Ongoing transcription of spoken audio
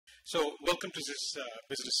So, welcome to this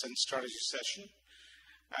business and strategy session.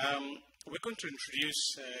 We're going to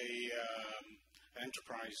introduce an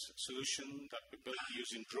enterprise solution that we built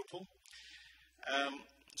using Drupal.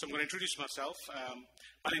 So, I'm going to introduce myself.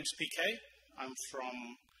 My name's PK. I'm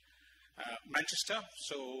from Manchester.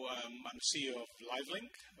 So, I'm the CEO of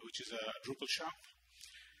Livelink, which is a Drupal shop.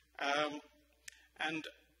 And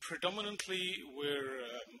predominantly, we're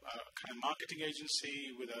a kind of marketing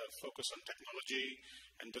agency with a focus on technology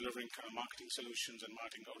and delivering kind of marketing solutions and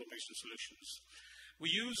marketing automation solutions.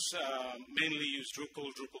 We mainly use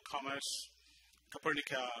Drupal, Drupal Commerce,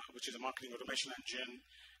 Copernica, which is a marketing automation engine,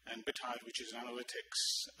 and BitHive, which is an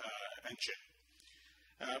analytics engine.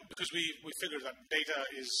 Because we figure that data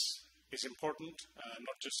is important,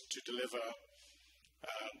 not just to deliver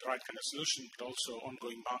the right kind of solution, but also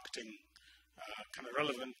ongoing marketing, kind of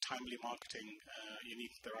relevant, timely marketing. You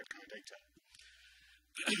need the right kind of data.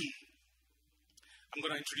 I'm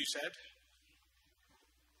going to introduce Ed.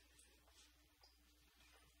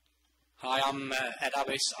 Hi, I'm Ed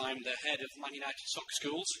Abis. I'm the head of Man United Soccer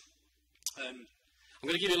Schools. I'm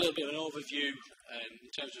going to give you a little bit of an overview in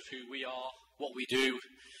terms of who we are, what we do,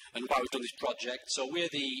 and why we've done this project. So we're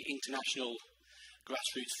the international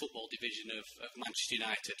grassroots football division of Manchester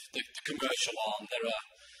United, the commercial arm. There are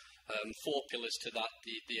 4 pillars to that: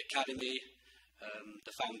 the academy,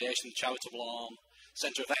 the foundation, the charitable arm,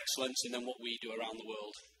 centre of excellence, and then what we do around the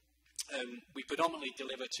world. We predominantly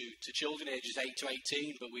deliver to children ages 8 to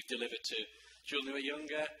 18, but we've delivered to children who are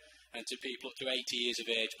younger and to people up to 80 years of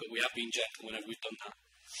age, but we have been gentle whenever we've done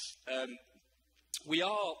that. We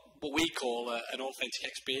are what we call an authentic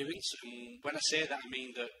experience, and when I say that, I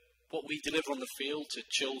mean that what we deliver on the field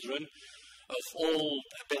to children of all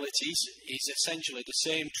abilities is essentially the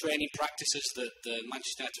same training practices that the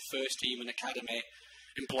Manchester United first team and academy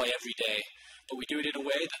employ every day. But we do it in a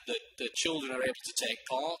way that the children are able to take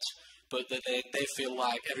part, but that they feel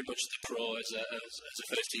like every much as the pro as a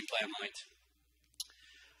first team player might.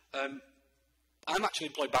 I'm actually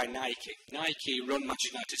employed by Nike. Nike run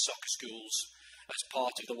Manchester United Soccer Schools as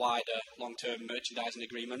part of the wider long-term merchandising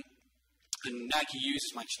agreement. And Nike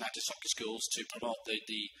uses Manchester United Soccer Schools to promote the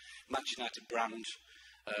Manchester United brand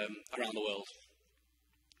around the world.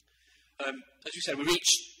 As you said, we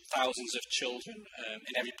reach thousands of children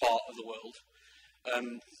in every part of the world.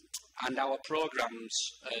 And our programmes,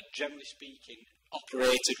 generally speaking,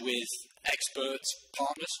 operated with expert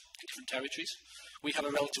partners in different territories. We have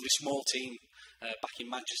a relatively small team back in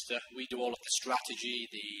Manchester. We do all of the strategy,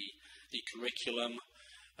 the curriculum,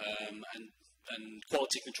 and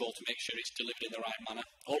quality control to make sure it's delivered in the right manner.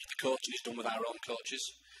 All of the coaching is done with our own coaches,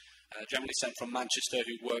 generally sent from Manchester,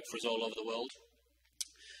 who work for us all over the world.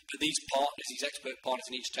 But these partners, these expert partners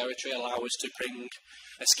in each territory, allow us to bring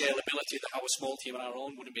a scalability that our small team on our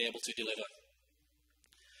own wouldn't be able to deliver.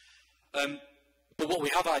 But what we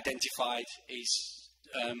have identified is,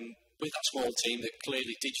 with that small team, that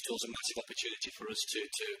clearly digital is a massive opportunity for us to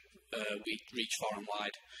reach far and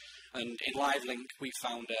wide. And in Livelink, we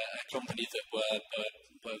found a company that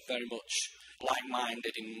were very much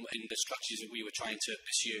like-minded in the strategies that we were trying to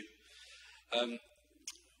pursue.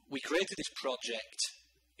 We created this project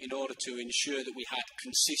in order to ensure that we had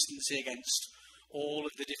consistency against all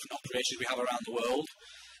of the different operations we have around the world,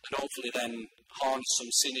 and hopefully then harness some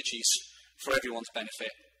synergies for everyone's benefit.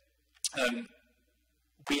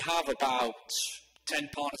 We have about 10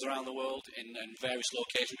 partners around the world in various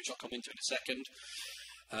locations, which I'll come into in a second.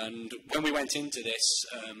 And when we went into this,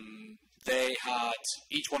 they had,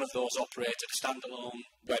 each one of those operated a standalone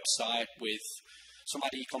website with some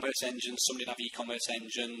had e-commerce engines, some didn't have e-commerce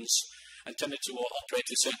engines, and tended to operate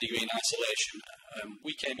to a certain degree in isolation.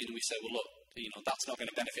 We came in and we said, well, look, that's not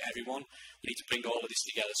going to benefit everyone. We need to bring all of this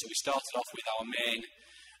together. So we started off with our main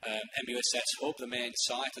MUSS hub, the main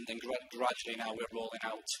site, and then gradually now we're rolling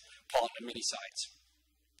out partner mini sites.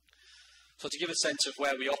 So to give a sense of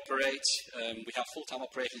where we operate, we have full-time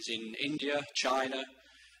operations in India, China,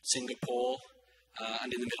 Singapore,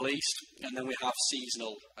 and in the Middle East. And then we have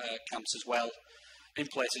seasonal camps as well in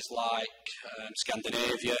places like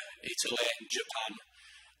Scandinavia, Italy, and Japan.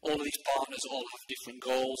 All of these partners all have different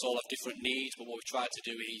goals, all have different needs, but what we try to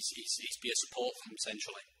do is be a support for them,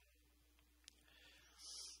 essentially.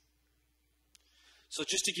 So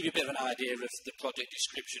just to give you a bit of an idea of the project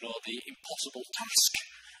description or the impossible task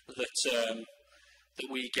that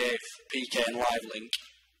we gave PK and Livelink,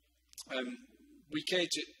 we came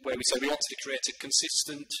to where we said we wanted to create a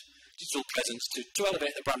consistent digital presence to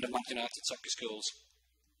elevate the brand of Manchester United Soccer Schools.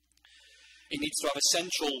 It needs to have a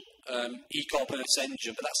central e-commerce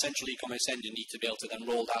engine, but that central e-commerce engine needs to be able to then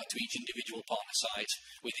roll out to each individual partner site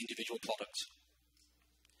with individual products.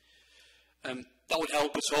 That would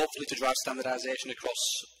help us hopefully to drive standardisation across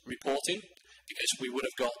reporting, because we would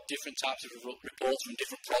have got different types of reports from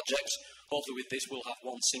different projects. Hopefully with this we'll have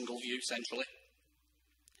one single view centrally.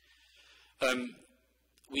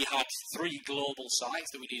 We had 3 global sites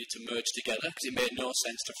that we needed to merge together because it made no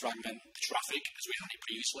sense to fragment the traffic as we had it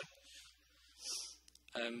previously.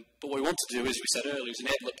 But what we want to do, as we said earlier, is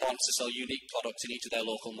enable the partners to sell unique products in each of their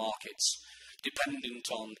local markets. Dependent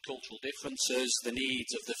on cultural differences, the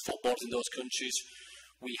needs of the footballers in those countries,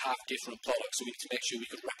 we have different products, so we need to make sure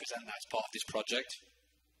we could represent that as part of this project.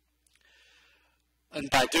 And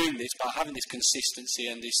by doing this, by having this consistency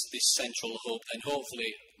and this central hub, then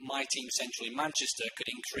hopefully my team centrally in Manchester could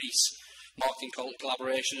increase marketing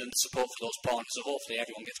collaboration and support for those partners, so hopefully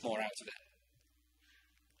everyone gets more out of it.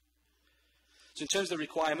 So in terms of the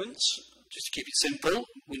requirements, just to keep it simple,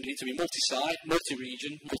 we need to be multi-site,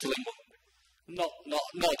 multi-region, multilingual. Not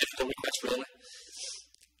a difficult request really.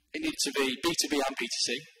 It needs to be B2B and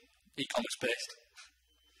B2C, e-commerce based.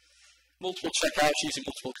 Multiple checkouts using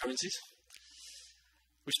multiple currencies.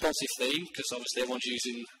 Responsive theme, because obviously everyone's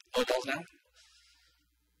using mobiles now.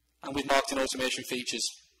 And with marketing automation features.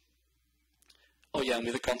 Oh yeah, and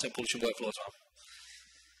with the content publishing workflow as well.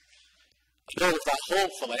 And all of that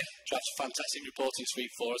hopefully drives a fantastic reporting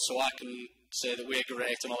suite for us, so I can say that we're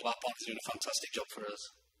great and all of our partners are doing a fantastic job for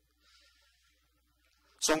us.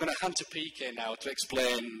 So I'm going to hand to PK now to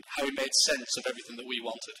explain how he made sense of everything that we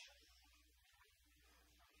wanted.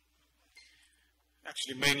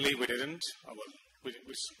 Actually, mainly we didn't. Oh, well, we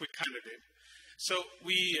kind of did. So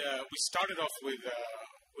we started off with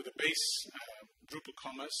a base Drupal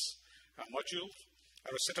commerce module,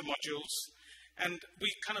 or a set of modules, and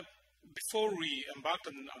we kind of, before we embarked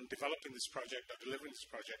on developing this project or delivering this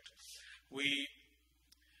project, we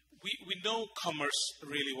know commerce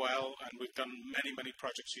really well, and we've done many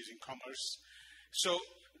projects using commerce. So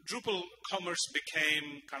Drupal commerce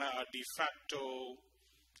became kind of a de facto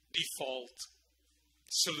default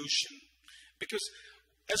solution, because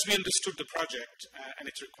as we understood the project and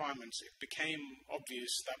its requirements, it became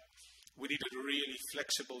obvious that we needed a really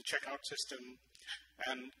flexible checkout system,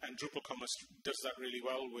 and Drupal commerce does that really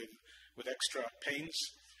well with extra panes.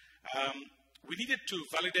 We needed to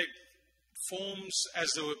validate forms as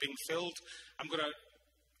they were being filled.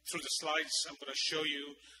 Through the slides, I'm going to show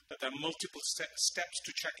you that there are multiple steps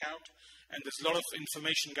to checkout, and there's a lot of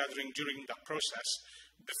information gathering during that process,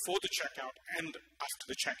 before the checkout and after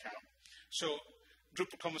the checkout. So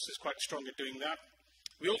Drupal commerce is quite strong at doing that.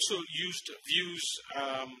 We also used views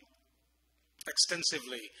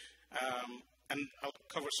extensively, and I'll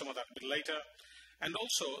cover some of that a bit later, and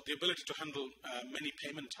also the ability to handle many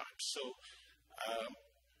payment types. So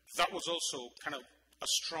that was also kind of a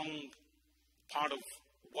strong part of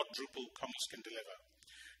what Drupal commerce can deliver.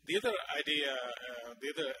 The other idea, the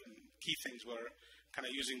other key things were kind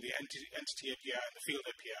of using the entity API and the field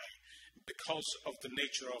API because of the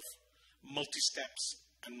nature of multi-steps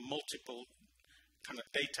and multiple kind of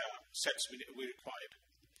data sets we required.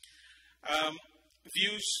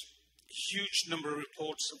 Views, huge number of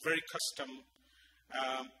reports, very custom,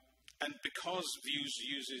 and because views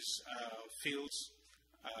uses fields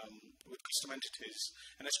with custom entities,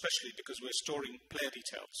 and especially because we're storing player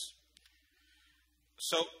details.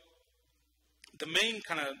 So the main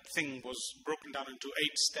kind of thing was broken down into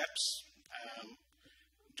 8 steps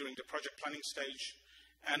during the project planning stage,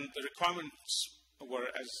 and the requirements were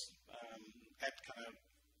as Ed kind of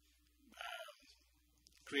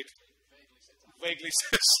vaguely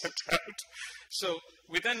set out. So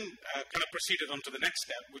we then kind of proceeded on to the next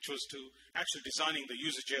step, which was to actually designing the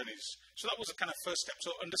user journeys. So that was the kind of first step.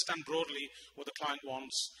 So understand broadly what the client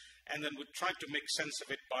wants, and then we tried to make sense of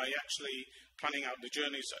it by actually planning out the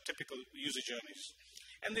journeys, typical user journeys.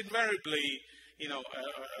 And invariably, you know,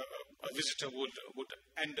 a visitor would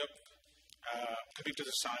end up coming to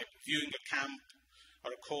the site, viewing a camp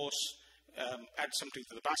or a course, add something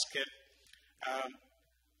to the basket,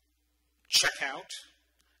 check out,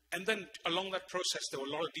 and then along that process there were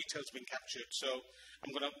a lot of details being captured. So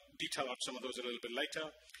I'm going to detail out some of those a little bit later.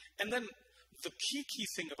 And then the key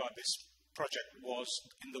thing about this project was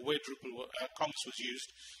in the way Drupal commerce was used,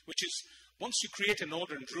 which is once you create an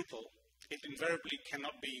order in Drupal, it invariably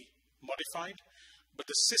cannot be modified, but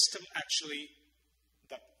the system actually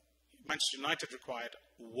that Manchester United required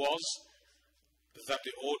was that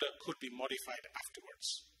the order could be modified afterwards.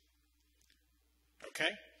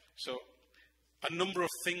 Okay? So a number of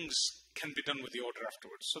things can be done with the order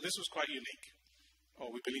afterwards. So this was quite unique, or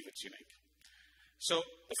we believe it's unique. So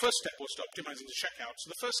the first step was to optimizing the checkout. So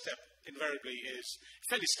the first step invariably is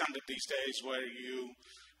fairly standard these days, where you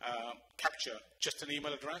capture just an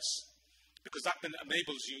email address, because that then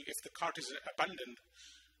enables you, if the cart is abandoned,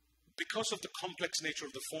 because of the complex nature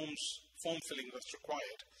of the form filling that's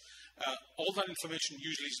required, all that information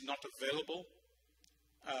usually is not available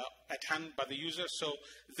at hand by the user, so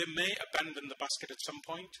they may abandon the basket at some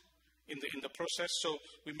point in the process. So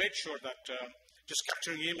we made sure that just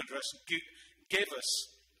capturing the email address gave us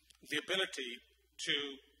the ability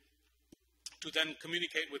to then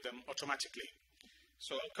communicate with them automatically.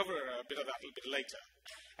 So I'll cover a bit of that a little bit later.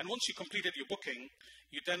 And once you completed your booking,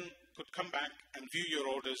 you then could come back and view your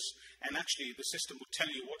orders, and actually the system would tell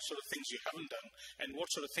you what sort of things you haven't done and what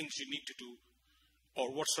sort of things you need to do, or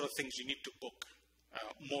what sort of things you need to book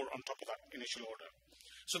more on top of that initial order.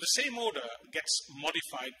 So the same order gets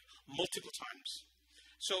modified multiple times.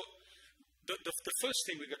 So the first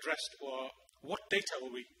thing we addressed were what data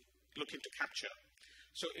were we looking to capture.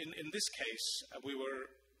 So in this case, we were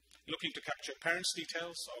looking to capture parents'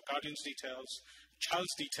 details or guardians' details,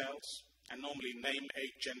 child's details, and normally name,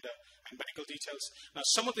 age, gender, and medical details. Now,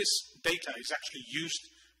 some of this data is actually used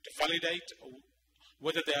to validate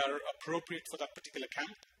whether they are appropriate for that particular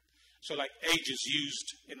camp. So like age is used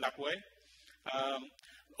in that way.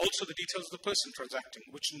 Also the details of the person transacting,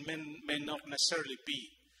 which may not necessarily be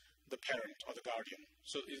the parent or the guardian.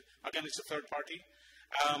 So again, it's a third party.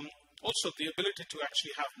 Also the ability to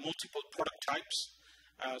actually have multiple product types.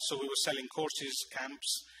 So we were selling courses,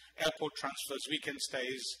 camps, airport transfers, weekend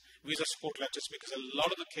stays, visa support letters, because a lot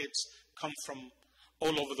of the kids come from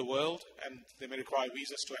all over the world and they may require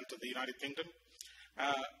visas to enter the United Kingdom.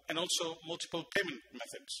 And also multiple payment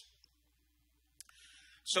methods.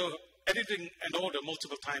 So editing an order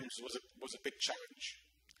multiple times was a big challenge.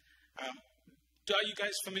 Are you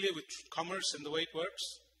guys familiar with commerce and the way it works?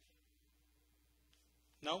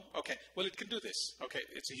 No? Okay. Well, it can do this. Okay.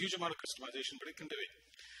 It's a huge amount of customization, but it can do it.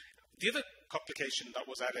 The other complication that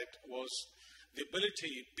was added was the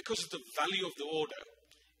ability, because of the value of the order,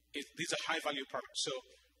 these are high-value products. So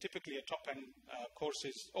typically a top-end course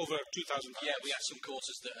is over £2,000. Yeah, we have some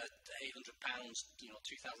courses that are £800,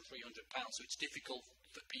 £2,300. So it's difficult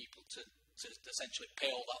for people to essentially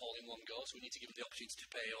pay all that all in one go. So we need to give them the opportunity to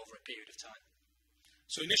pay over a period of time.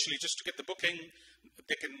 So initially, just to get the booking,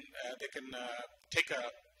 they can take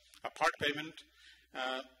a part payment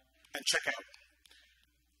and check out.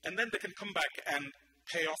 And then they can come back and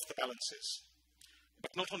pay off the balances.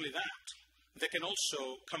 But not only that, they can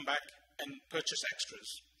also come back and purchase extras.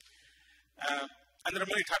 And there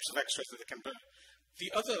are many types of extras that they can buy.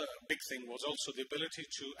 The other big thing was also the ability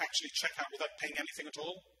to actually check out without paying anything at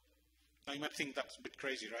all. Now you might think that's a bit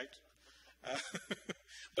crazy, right?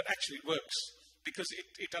 But actually it works, because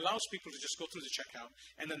it allows people to just go through the checkout,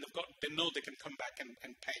 and then they know they can come back and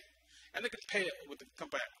pay. And they can come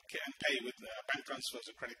back and pay with bank transfers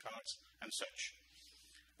or credit cards and such.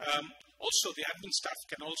 Also, the admin staff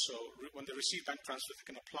can also, when they receive bank transfers, they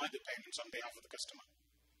can apply the payments on behalf of the customer.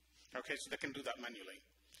 Okay, so they can do that manually.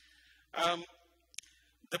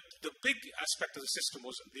 The big aspect of the system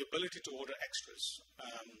was the ability to order extras.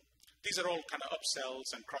 These are all kind of upsells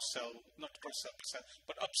and cross-sell, not cross-sell per se,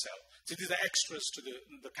 but upsell. So these are extras to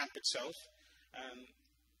the camp itself.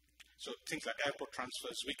 So things like airport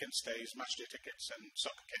transfers, weekend stays, match day tickets, and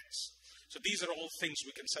soccer kits. So these are all things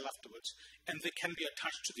we can sell afterwards, and they can be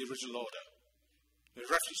attached to the original order. The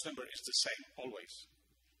reference number is the same, always.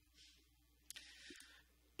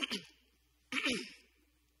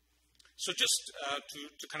 So just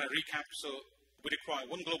to kind of recap, so we require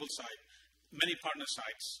one global site, many partner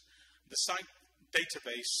sites. The site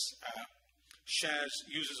database shares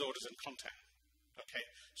users' orders and content. Okay,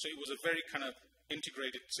 so it was a very kind of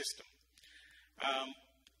integrated system.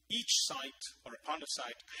 Each site or a partner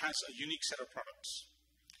site has a unique set of products.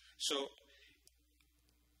 So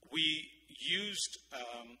we used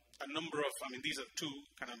a number of, these are two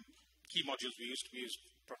kind of key modules we used. We used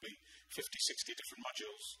probably 50, 60 different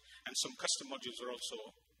modules, and some custom modules were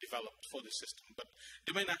also developed for this system. But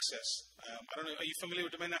domain access, I don't know, are you familiar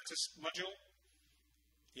with domain access module?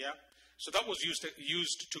 Yeah? So that was used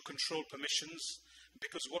to control permissions,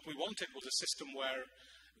 because what we wanted was a system where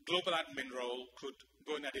global admin role could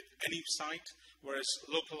go and edit any site, whereas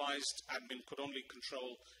localized admin could only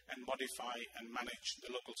control and modify and manage the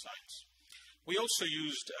local sites. We also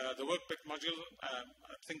used the workbook module.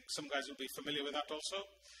 I think some guys will be familiar with that also.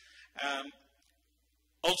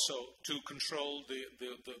 Also to control the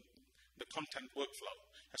content workflow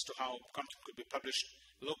as to how content could be published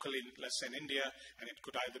locally, let's say in India, and it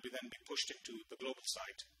could either then be pushed into the global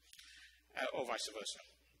site or vice versa.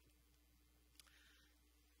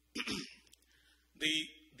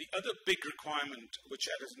 The other big requirement, which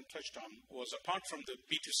Edison touched on, was apart from the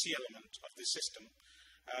B2C element of this system,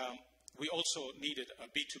 we also needed a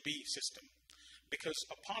B2B system, because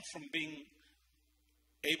apart from being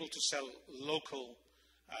able to sell local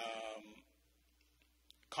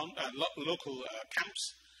camps,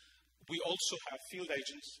 we also have field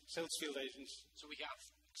agents, sales field agents. So we have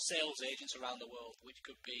sales agents around the world, which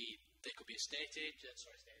could be, they could be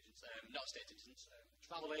not estate agents,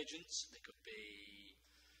 travel agents, they could be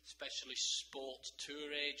specialist sport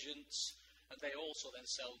tour agents, and they also then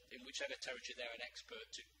sell in whichever territory they're an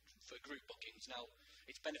expert for group bookings. Now,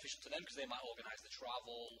 it's beneficial to them because they might organise the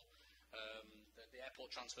travel, the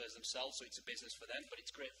airport transfers themselves, so it's a business for them, but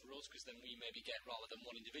it's great for us because then we maybe get, rather than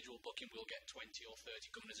one individual booking, we'll get 20 or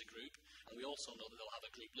 30 coming as a group, and we also know that they'll have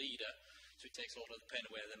a group leader, so it takes a lot of the pain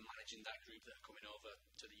away of them managing that group that are coming over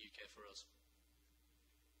to the UK for us.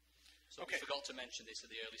 So we forgot to mention this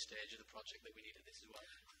at the early stage of the project, that we needed this as well.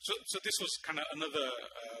 So this was kind of another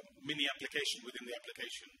mini application within the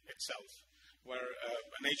application itself, where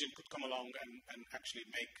an agent could come along and actually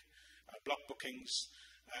make block bookings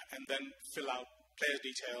and then fill out player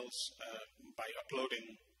details by uploading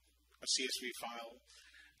a CSV file.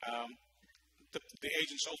 The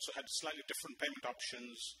agents also had slightly different payment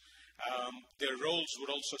options. Their roles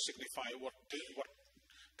would also signify what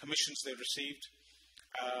commissions they received.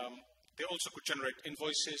 They also could generate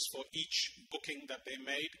invoices for each booking that they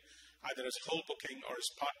made, either as whole booking or as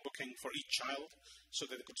part booking for each child, so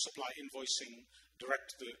that they could supply invoicing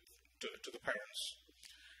direct to the parents.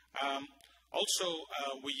 Also,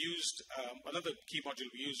 we used, another key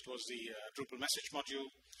module we used was the Drupal message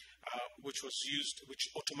module, which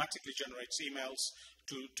automatically generates emails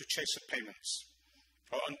to chase up payments,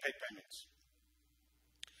 or unpaid payments.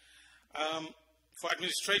 For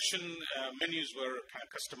administration, menus were kind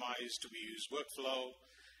of customized. We used Workflow,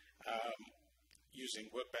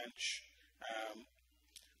 using Workbench.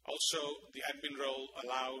 Also, the admin role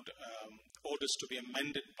allowed orders to be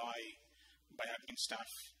amended by admin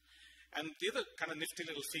staff. And the other kind of nifty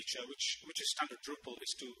little feature, which is standard Drupal,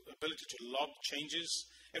 is the ability to log changes.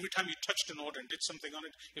 Every time you touched an order and did something on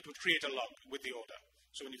it, it would create a log with the order.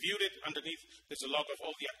 So when you viewed it, underneath, there's a log of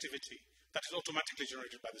all the activity that is automatically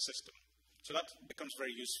generated by the system. So that becomes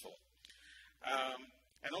very useful.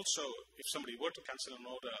 And also, if somebody were to cancel an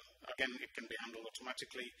order, again, it can be handled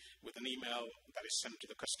automatically with an email that is sent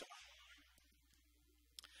to the customer.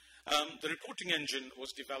 The reporting engine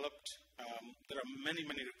was developed. There are many,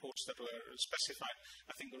 many reports that were specified.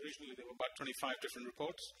 I think originally there were about 25 different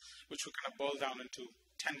reports, which were kind of boiled down into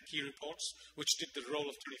 10 key reports, which did the role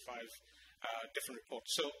of 25 different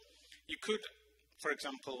reports. So you could, for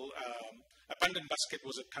example, abandoned basket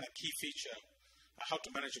was a kind of key feature. How to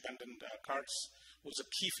manage abandoned carts was a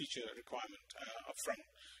key feature requirement up front.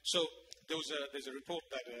 So there's a report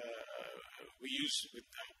that we use with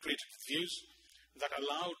created views that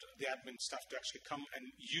allowed the admin staff to actually come and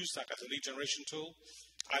use that as a lead generation tool,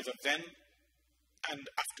 either then and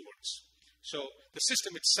afterwards. So the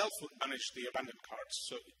system itself would manage the abandoned carts.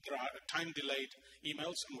 So there are time-delayed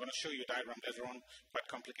emails. I'm going to show you a diagram later on,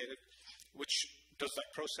 quite complicated, which does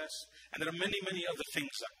that process. And there are many, many other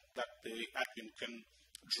things that the admin can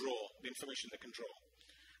draw, the information they can draw.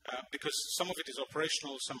 Because some of it is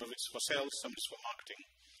operational, some of it's for sales, some is for marketing.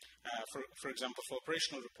 For example, for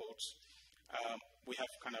operational reports, we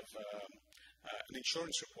have kind of an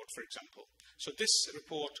insurance report, for example. So this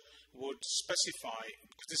report would specify,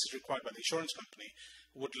 because this is required by the insurance company,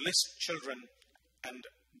 would list children and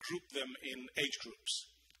group them in age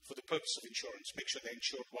groups for the purpose of insurance, make sure they're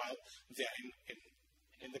insured while they're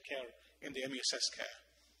in the care, in the MESS care.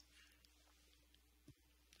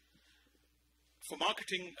 For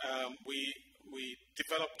marketing, we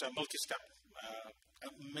developed a multi-step,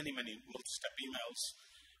 many multi-step emails,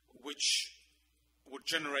 which would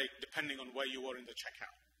generate depending on where you were in the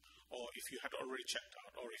checkout, or if you had already checked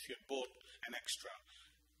out, or if you had bought an extra,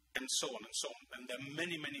 and so on and so on. And there are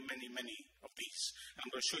many of these. And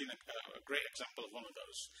I'm going to show you a great example of one of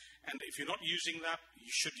those. And if you're not using that,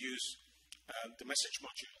 you should use the message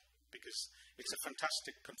module, because it's a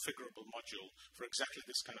fantastic configurable module for exactly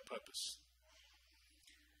this kind of purpose.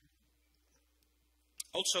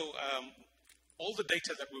 Also, all the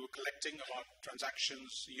data that we were collecting about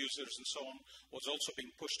transactions, users, and so on was also being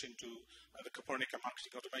pushed into the Copernica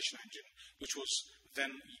marketing automation engine, which is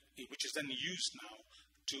then used now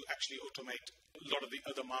to actually automate a lot of the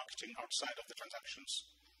other marketing outside of the transactions.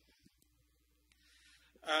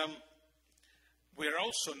 We are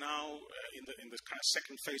also now in the kind of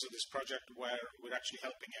second phase of this project, where we're actually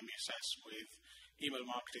helping MESS with email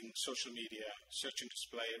marketing, social media, search and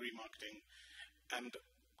display, remarketing, and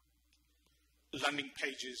landing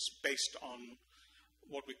pages based on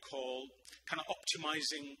what we call kind of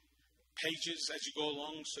optimizing pages as you go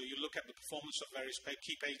along, so you look at the performance of various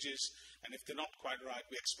key pages, and if they're not quite right,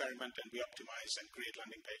 we experiment and we optimize and create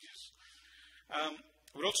landing pages.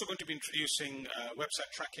 We're also going to be introducing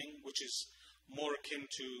website tracking, which is more akin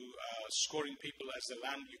to scoring people as they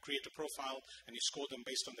land. You create a profile and you score them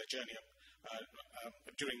based on their journey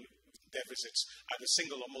during their visits, either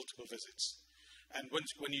single or multiple visits. And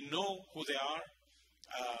when you know who they are,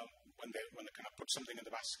 when they kind of put something in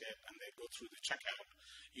the basket and they go through the checkout,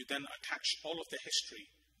 you then attach all of their history,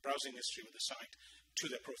 browsing history with the site,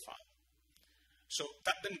 to their profile. So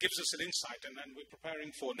that then gives us an insight, and then we're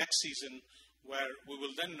preparing for next season, where we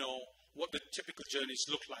will then know what the typical journeys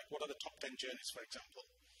look like, what are the top 10 journeys, for example,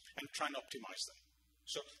 and try and optimize them.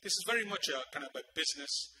 So this is very much a kind of a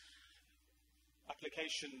business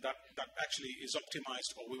application that actually is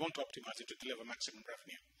optimized, or we want to optimize it to deliver maximum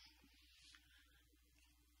revenue.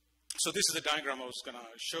 So this is a diagram I was going to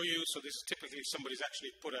show you. So this is typically somebody's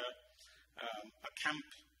actually put a camp,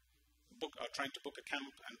 trying to book a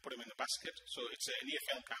camp and put them in a basket. So it's an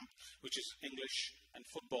EFL camp, which is English and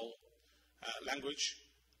football language,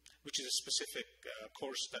 which is a specific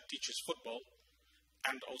course that teaches football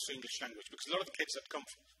and also English language. Because a lot of the kids that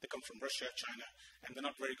come from Russia, China, and they're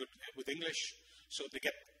not very good with English, so they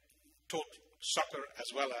get taught soccer as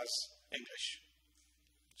well as English.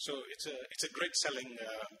 So it's a great selling.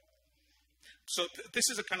 So this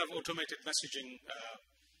is a kind of automated messaging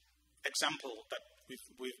example that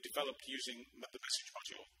we've developed using the message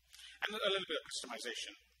module, and a little bit of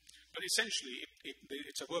customization. But essentially,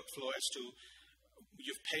 it's a workflow as to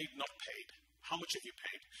you've paid, not paid. How much have you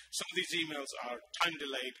paid? Some of these emails are time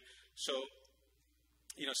delayed. So,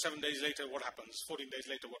 7 days later, what happens? 14 days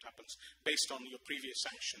later, what happens? Based on your previous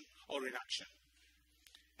sanction or inaction.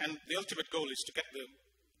 And the ultimate goal is to get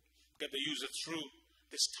the user through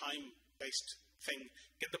this time-based thing,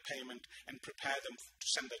 get the payment, and prepare them to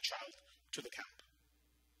send their child to the camp.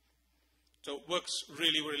 So it works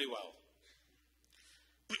really, really well.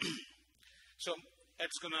 So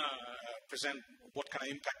Ed's going to present what kind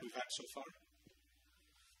of impact we've had so far.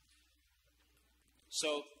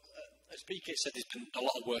 So, as PK said, there's been a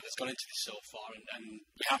lot of work that's gone into this so far, and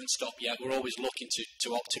we haven't stopped yet. We're always looking to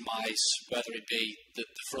optimise, whether it be the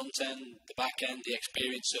front end, the back end, the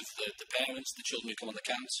experience of the parents, the children who come on the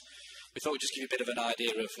camps. We thought we'd just give you a bit of an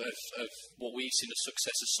idea of what we've seen as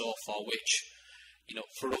successes so far, which,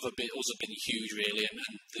 for us have been huge, really, and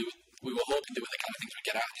we were hoping they were the kind of things we'd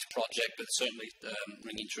get out of this project, but certainly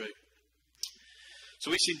ringing true. So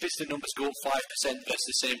we've seen visitor numbers go up 5% versus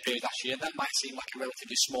the same period last year, and that might seem like a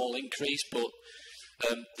relatively small increase, but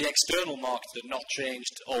the external market had not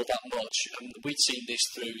changed all that much, and we'd seen this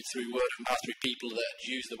through word of mouth, through people that had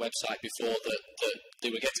used the website before, that they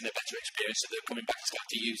were getting a better experience, so they were coming back to start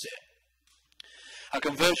to use it. Our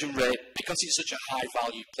conversion rate, because it's such a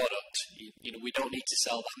high-value product, we don't need to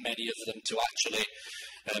sell that many of them to actually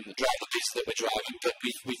drive the business that we're driving, but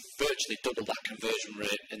we've virtually doubled that conversion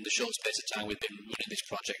rate in the short space of time we've been running this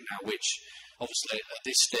project now, which obviously at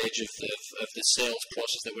this stage of the sales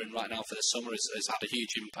process that we're in right now for the summer has had a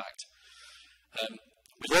huge impact.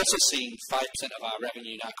 We've also seen 5% of our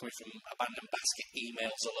revenue now coming from abandoned basket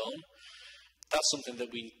emails alone. That's something that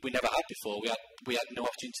we never had before. We had no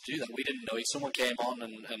opportunity to do that. We didn't know if someone came on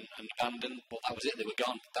and abandoned, well, that was it, they were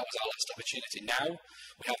gone. That was our last opportunity. Now,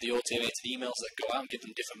 we have the automated emails that go out and give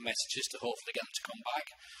them different messages to hopefully get them to come back.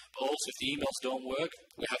 But also, if the emails don't work,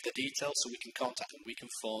 we have the details so we can contact them, we can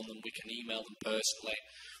phone them, we can email them personally.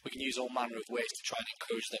 We can use all manner of ways to try and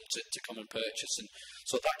encourage them to come and purchase. And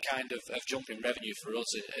so that kind of jump in revenue for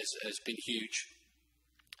us has been huge.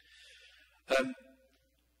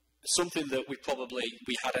 Something that we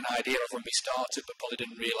had an idea of when we started, but probably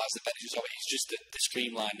didn't realise the benefits of it, is just the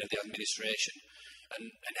streamlining of the administration,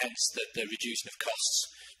 and hence the reducing of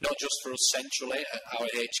costs, not just for us centrally at our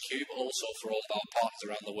HQ, but also for all of our partners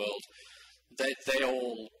around the world. They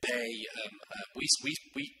all pay,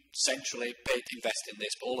 we centrally pay to invest in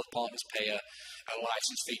this, but all the partners pay a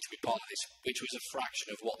licence fee to be part of this, which was a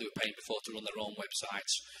fraction of what they were paying before to run their own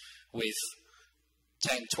websites, with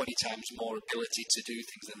 10, 20 times more ability to do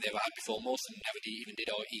things than they've had before. Most of them never even did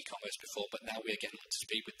our e-commerce before, but now we're getting up to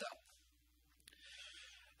speed with that.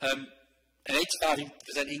 An 85%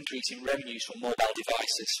 increase in revenues from mobile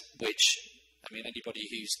devices, which, anybody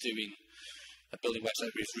who's building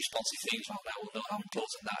website with responsive themes right now will know how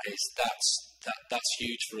important that is. That's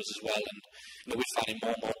huge for us as well, and we're finding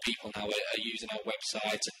more and more people now are using our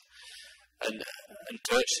website and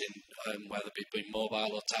purchasing, whether it be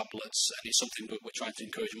mobile or tablets, and it's something we're trying to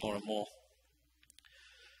encourage more and more.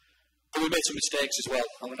 But we made some mistakes as well.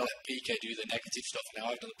 I'm going to let PK do the negative stuff now.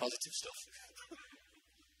 I've done the positive stuff.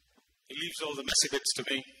 He leaves all the messy bits to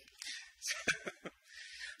me.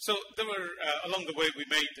 So there were, along the way, we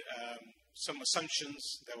made some assumptions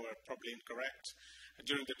that were probably incorrect.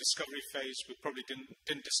 During the discovery phase, we probably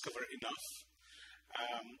didn't discover enough.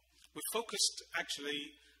 We focused,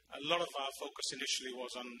 actually, a lot of our focus initially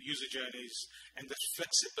was on user journeys and the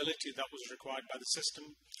flexibility that was required by the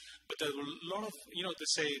system. But there were a lot of,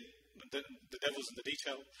 they say the devil's in the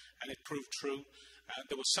detail, and it proved true.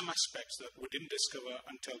 There were some aspects that we didn't discover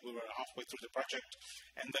until we were halfway through the project,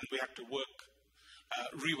 and then we had to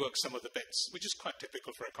rework some of the bits, which is quite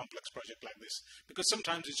typical for a complex project like this, because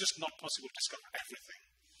sometimes it's just not possible to discover everything.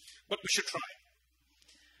 But we should try.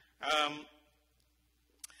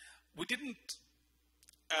 We didn't,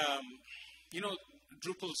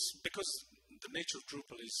 Drupal's, because the nature of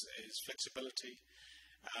Drupal is flexibility,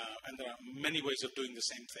 and there are many ways of doing the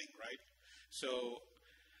same thing, right? So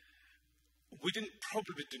we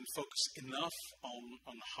probably didn't focus enough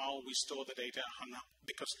on how we store the data,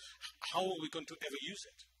 because how are we going to ever use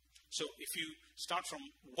it? So if you start from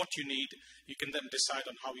what you need, you can then decide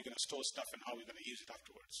on how you're going to store stuff and how you're going to use it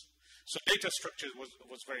afterwards. So data structure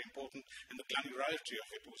was very important, and the granularity of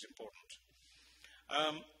it was important.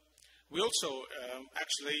 We also,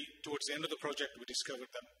 actually, towards the end of the project, we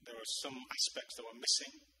discovered that there were some aspects that were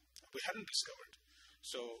missing we hadn't discovered.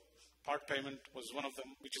 So part payment was one of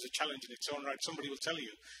them, which is a challenge in its own right. Somebody will tell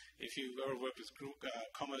you, if you've ever worked with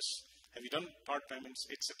commerce, have you done part payments?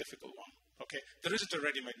 It's a difficult one. Okay, there isn't a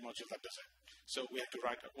ready-made module that does it. So we had to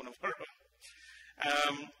write one of our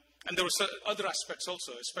own. And there were other aspects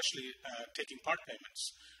also, especially taking part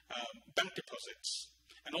payments, bank deposits,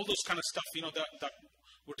 and all those kind of stuff, that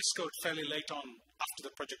were discovered fairly late on after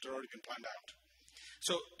the project had already been planned out.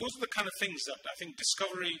 So those are the kind of things that I think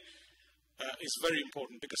discovery is very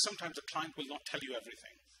important, because sometimes the client will not tell you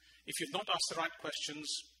everything. If you've not asked the right questions,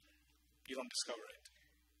 you don't discover it.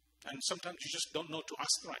 And sometimes you just don't know to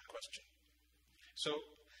ask the right question. So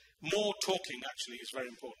more talking actually is very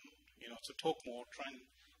important. So talk more, try and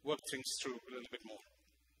work things through a little bit more.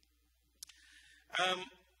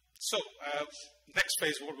 Next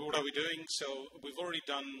phase, what are we doing? So we've already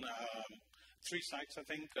done 3 sites, I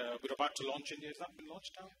think. We're about to launch India. Has that been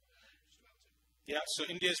launched now? Yeah, so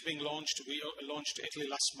India is being launched. We launched Italy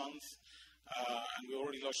last month, and we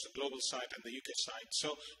already launched the global site and the UK site.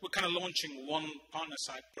 So we're kind of launching one partner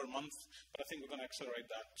site per month, but I think we're going to accelerate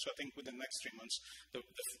that. So I think within the next 3 months,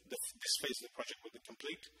 this phase of the project will be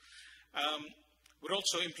complete. We're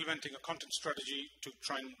also implementing a content strategy to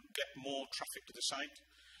try and get more traffic to the site.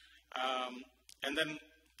 And then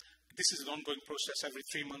this is an ongoing process. Every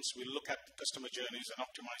 3 months, we look at customer journeys and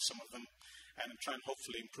optimize some of them and try and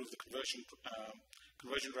hopefully improve the conversion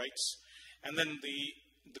rates. And then the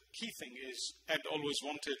key thing is, Ed always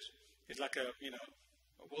wanted, is like a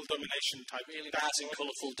world domination type. Really nice and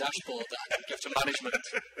colourful dashboard that gives to management.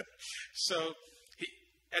 So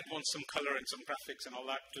Ed wants some color and some graphics and all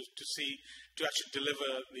that to actually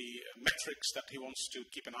deliver the metrics that he wants to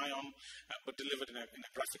keep an eye on, but delivered in a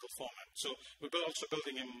graphical format. So we're also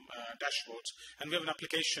building him dashboards, and we have an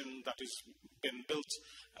application that has been built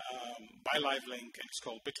by Livelink, and it's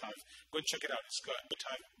called BitHive. Go and check it out. It's got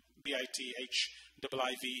BitHive,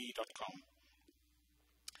 BITHIVE.com.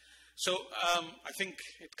 So I think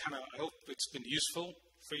I hope it's been useful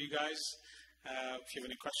for you guys. If you have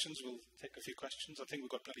any questions, we'll take a few questions. I think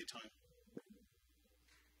we've got plenty of time.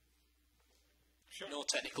 Sure. No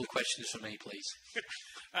technical questions for me, please.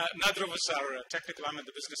 Neither of us are technical. I'm in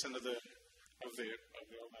the business end of the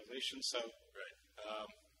organization. So, right.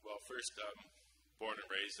 Well, first, born and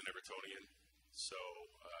raised an Evertonian, so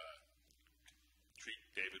treat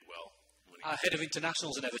David well. Our head of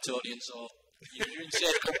internationals in Evertonian, so you're in the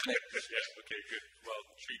same company. Yeah. Okay. Good. Well,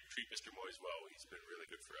 treat Mr. Moyes well. He's been really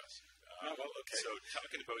good for us. Okay. So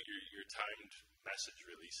talking about your timed message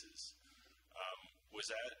releases, was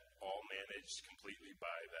that all managed completely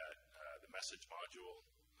by the message module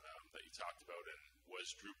that you talked about, and was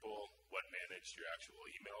Drupal what managed your actual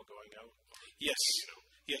email going out? Yes.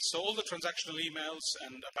 Yes. So all the transactional emails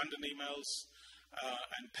and abandoned emails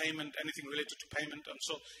and payment, anything related to payment, and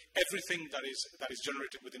so everything that is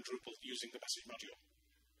generated within Drupal using the message module.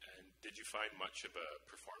 Did you find much of a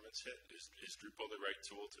performance hit? Is Drupal the right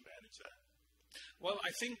tool to manage that? Well, I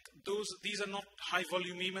think these are not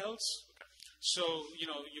high-volume emails. Okay. So,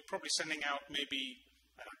 you're probably sending out maybe,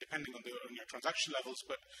 depending on your transaction levels,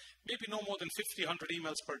 but maybe no more than 50, 100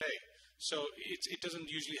 emails per day. So it doesn't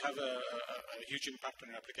usually have a huge impact on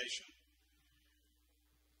your application.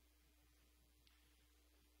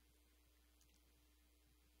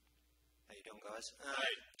 Guys.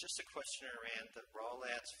 Just a question around the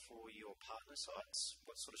rollouts for your partner sites.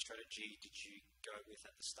 What sort of strategy did you go with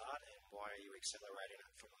at the start, and why are you accelerating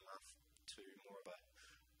it from a month? to more of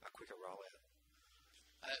a quicker rollout?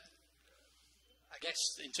 I guess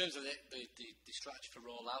in terms of the strategy for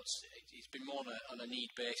rollouts, it's been more on a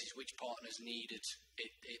need basis, which partners needed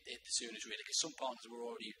it the soonest really, because some partners were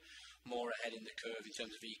already more ahead in the curve in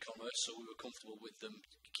terms of e-commerce, so we were comfortable with them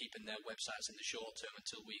keeping their websites in the short term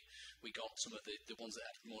until we got some of the ones that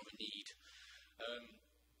had more of a need.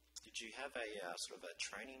 Did you have a sort of a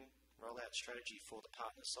training rollout strategy for the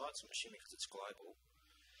partner sites? I'm assuming because it's global.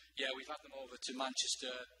 Yeah, we've had them over to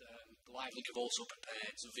Manchester. Livelink have also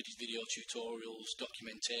prepared some video tutorials,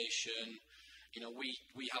 documentation. You know,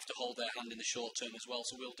 we have to hold their hand in the short term as well,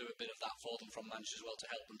 so we'll do a bit of that for them from Manchester as well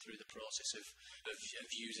to help them through the process of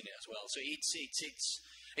using it as well. So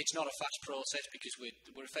it's not a fast process because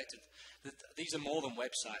we're effective. These are more than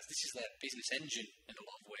websites. This is their business engine in a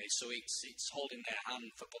lot of ways. So it's holding their hand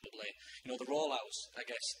for probably, you know, the rollouts, I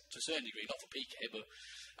guess, to a certain degree, not for PK, but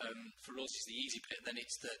for us it's the easy bit. Then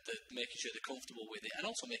it's the making sure they're comfortable with it and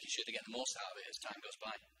also making sure they get the most out of it as time goes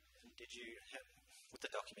by. And did you have, with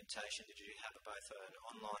the documentation, did you have both an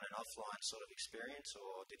online and offline sort of experience,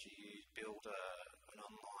 or did you build an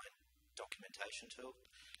online documentation tool?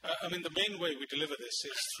 I mean, the main way we deliver this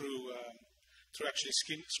is through actually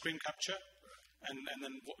screen capture and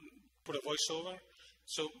then put a voiceover.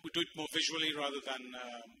 So we do it more visually rather than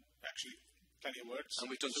actually plenty of words. And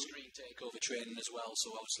we've done screen takeover training as well.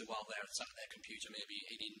 So obviously, while they're sat at their computer, maybe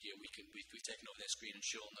in India, we've taken over their screen and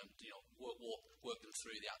shown them, you know, work them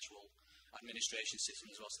through the actual administration system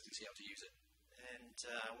as well, so they can see how to use it. And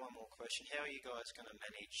one more question: how are you guys going to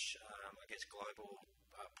manage, I guess, global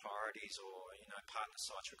priorities, or partner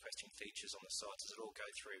sites requesting features on the sites? Does it all go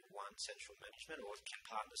through one central management, or can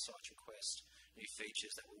partner sites request new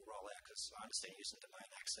features that will roll out? Because I understand using domain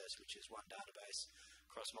access, which is one database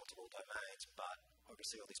across multiple domains, but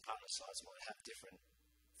obviously all these partner sites might have different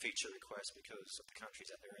feature requests because of the countries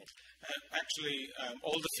that they're in. Actually,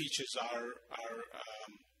 all the features are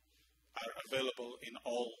available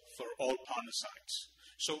for all partner sites.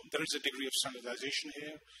 So there is a degree of standardization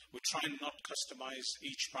here. We try and not customize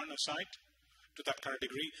each partner site to that kind of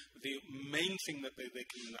degree. The main thing that they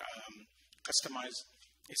can customize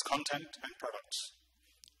is content and products.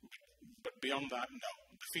 But beyond that, no.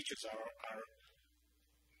 The features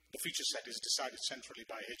the feature set is decided centrally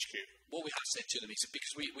by HQ. What we have said to them is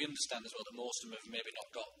because we understand as well that most of them have maybe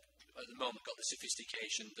not got, at the moment, got the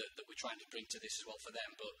sophistication that we're trying to bring to this as well for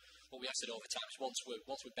them. But what we have said over time is once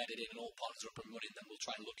we're bedded in and all partners are up and running, then we'll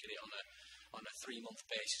try and look at it on a 3-month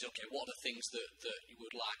basis. Okay, what are the things that you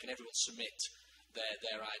would like? And everyone submit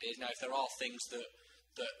their ideas. Now, if there are things that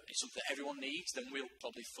is something that everyone needs, then we'll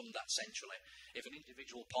probably fund that centrally. If an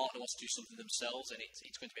individual partner wants to do something themselves and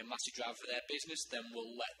it's going to be a massive driver for their business, then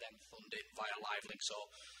we'll let them fund it via Livelink. So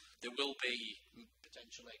there will be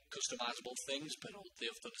potentially customizable things, but they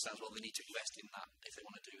have to understand as well they need to invest in that if they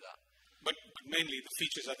want to do that. But mainly the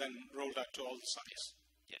features are then rolled out to all the sites.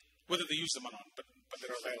 Yeah. Whether they use them or not, but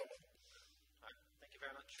they're available. All right. Thank you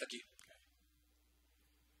very much. Thank you.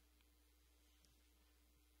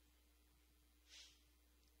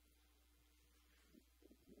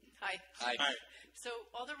 Hi. Hi. Hi. So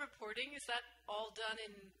all the reporting, is that all done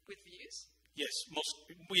with views? Yes,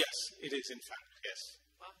 yes, it is in fact, yes.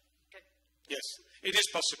 Well, okay. Yes, it is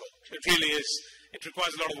possible. It really is. It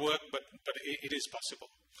requires a lot of work, but it is possible.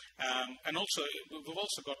 And also, we've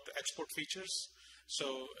also got export features.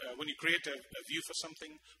 So when you create a view for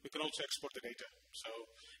something, we can also export the data. So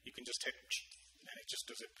you can just hit, and it just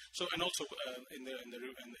does it. So and also in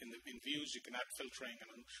views, you can add filtering,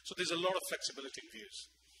 and so there's a lot of flexibility in views.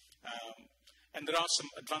 And there are some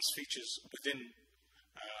advanced features within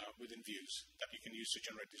views that you can use to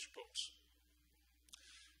generate these reports.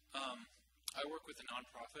 I work with a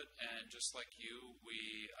nonprofit, and just like you,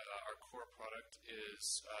 our core product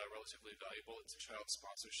is relatively valuable. It's a child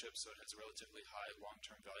sponsorship, so it has a relatively high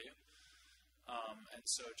long-term value. And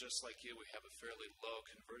so just like you, we have a fairly low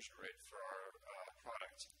conversion rate for our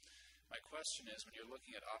product. My question is, when you're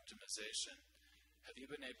looking at optimization, have you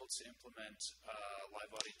been able to implement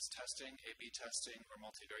live audience testing, A/B testing, or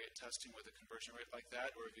multivariate testing with a conversion rate like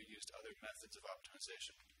that, or have you used other methods of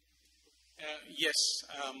optimization? Yes,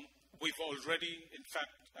 we've already, in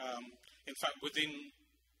fact, within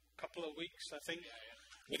a couple of weeks, I think,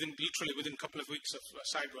 literally within a couple of weeks of a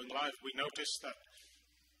site going live, we noticed that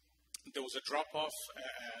there was a drop-off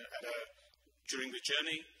during the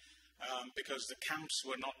journey because the camps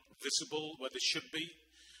were not visible where they should be.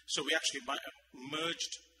 So we actually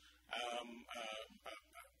merged a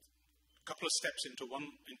couple of steps into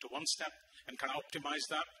one step and kind of optimized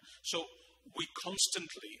that. So we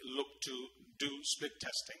constantly look to do split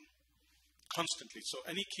testing constantly. So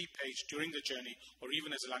any key page during the journey or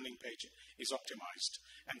even as a landing page is optimized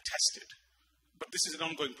and tested. But this is an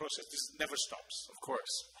ongoing process. This never stops. Of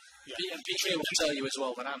course. Yeah. And PK will tell you as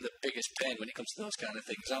well that I'm the biggest pain when it comes to those kind of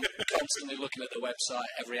things. I'm constantly looking at the website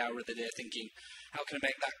every hour of the day thinking, how can I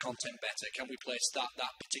make that content better? Can we place that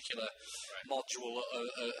particular module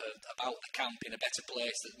about the camp in a better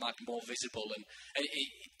place that might be more visible? And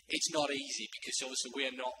it's not easy because obviously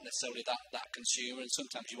we're not necessarily that consumer, and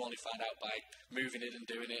sometimes you only find out by moving it and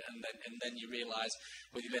doing it, and then you realise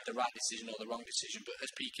whether you made the right decision or the wrong decision. But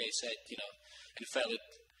as PK said, in a fairly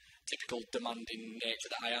typical demanding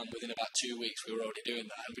nature that I am, within about 2 weeks we were already doing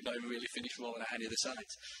that, and we've not even really finished rolling out any of the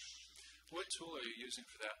sites. What tool are you using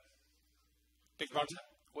for that? Big pardon?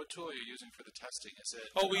 What tool are you using for the testing? Is it?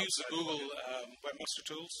 We use the Google Webmaster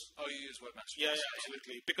Tools. Oh, you use Webmaster Yeah, Tools? yeah,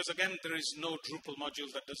 absolutely. Because again, there is no Drupal module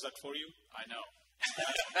that does that for you. I know.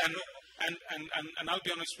 And I'll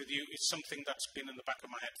be honest with you, it's something that's been in the back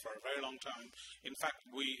of my head for a very long time. In fact,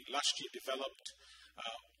 we last year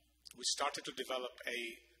we started to develop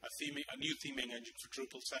a new theming engine for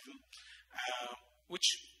Drupal 7, which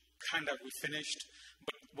kind of we finished.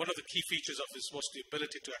 But one of the key features of this was the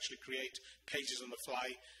ability to actually create pages on the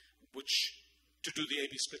fly, to do the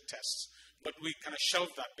A/B split tests. But we kind of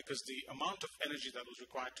shelved that because the amount of energy that was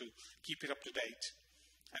required to keep it up to date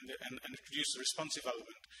and introduce the responsive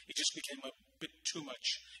element, it just became a bit too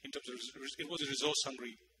much in terms of it was a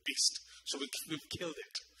resource-hungry beast. So we've killed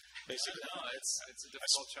it, basically. No, it's a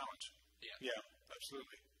difficult challenge. Yeah,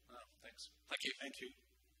 absolutely. Oh, thanks. Thank you. Thank you.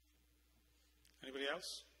 Anybody else?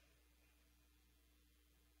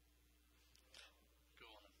 Go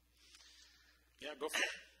on. Yeah, go for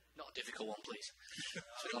it. Not a difficult one, please.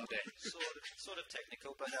 It's a long day. Sort of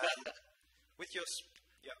technical, but with your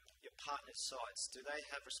partner sites, do they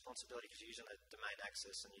have responsibility, because you're using a domain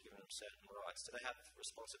access and you're giving them certain rights, do they have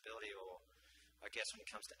responsibility, or I guess when it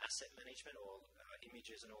comes to asset management or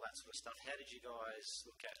images and all that sort of stuff, how did you guys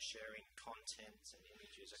look at sharing content and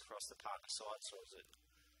images across the partner sites, or is it?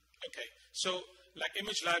 Okay, so like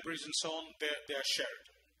image libraries and so on, they are shared.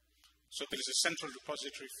 So there is a central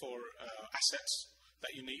repository for assets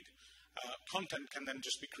that you need. Content can then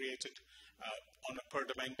just be created on a per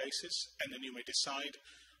domain basis, and then you may decide,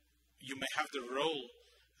 you may have the role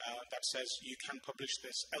that says you can publish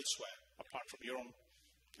this elsewhere apart from your own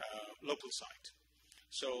local site.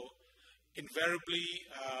 So invariably,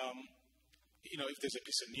 if there's a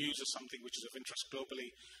piece of news or something which is of interest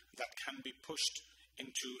globally, that can be pushed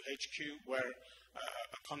into HQ, where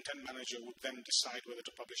a content manager would then decide whether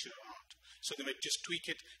to publish it or not. So they may just tweak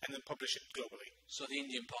it and then publish it globally. So the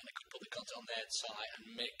Indian partner could put the content on their site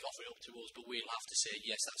and offer it up to us, but we'll have to say,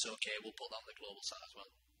 yes, that's okay, we'll put that on the global site as well.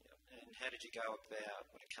 Yeah. And how did you go about,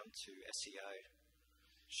 when it comes to SEO,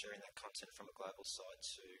 sharing that content from a global site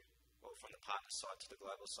or from the partner site to the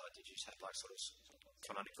global site? Did you have like sort of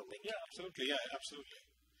canonical link? Yeah, absolutely. Yeah, absolutely.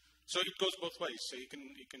 So it goes both ways. So you can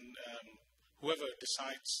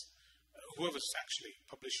whoever's actually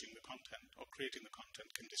publishing the content or creating the content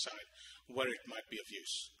can decide where it might be of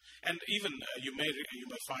use. And even you may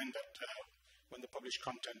find that when they publish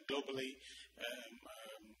content globally,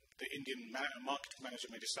 the Indian marketing manager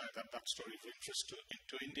may decide that story is of interest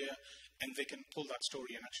to India, and they can pull that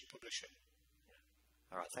story and actually publish it.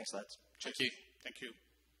 All right, thanks, lads. Thank you. Thank you.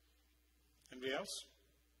 Anybody else?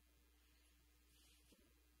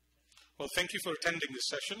 Well, thank you for attending this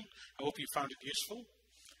session. I hope you found it useful.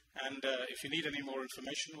 And if you need any more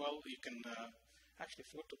information, well, you can actually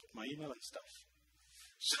forgot to put my email and stuff.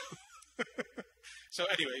 So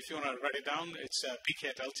anyway, if you want to write it down, it's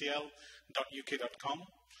pk@ltl.uk.com,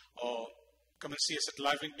 or come and see us at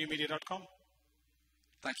livelinknewmedia.com.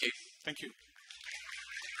 Thank you. Thank you.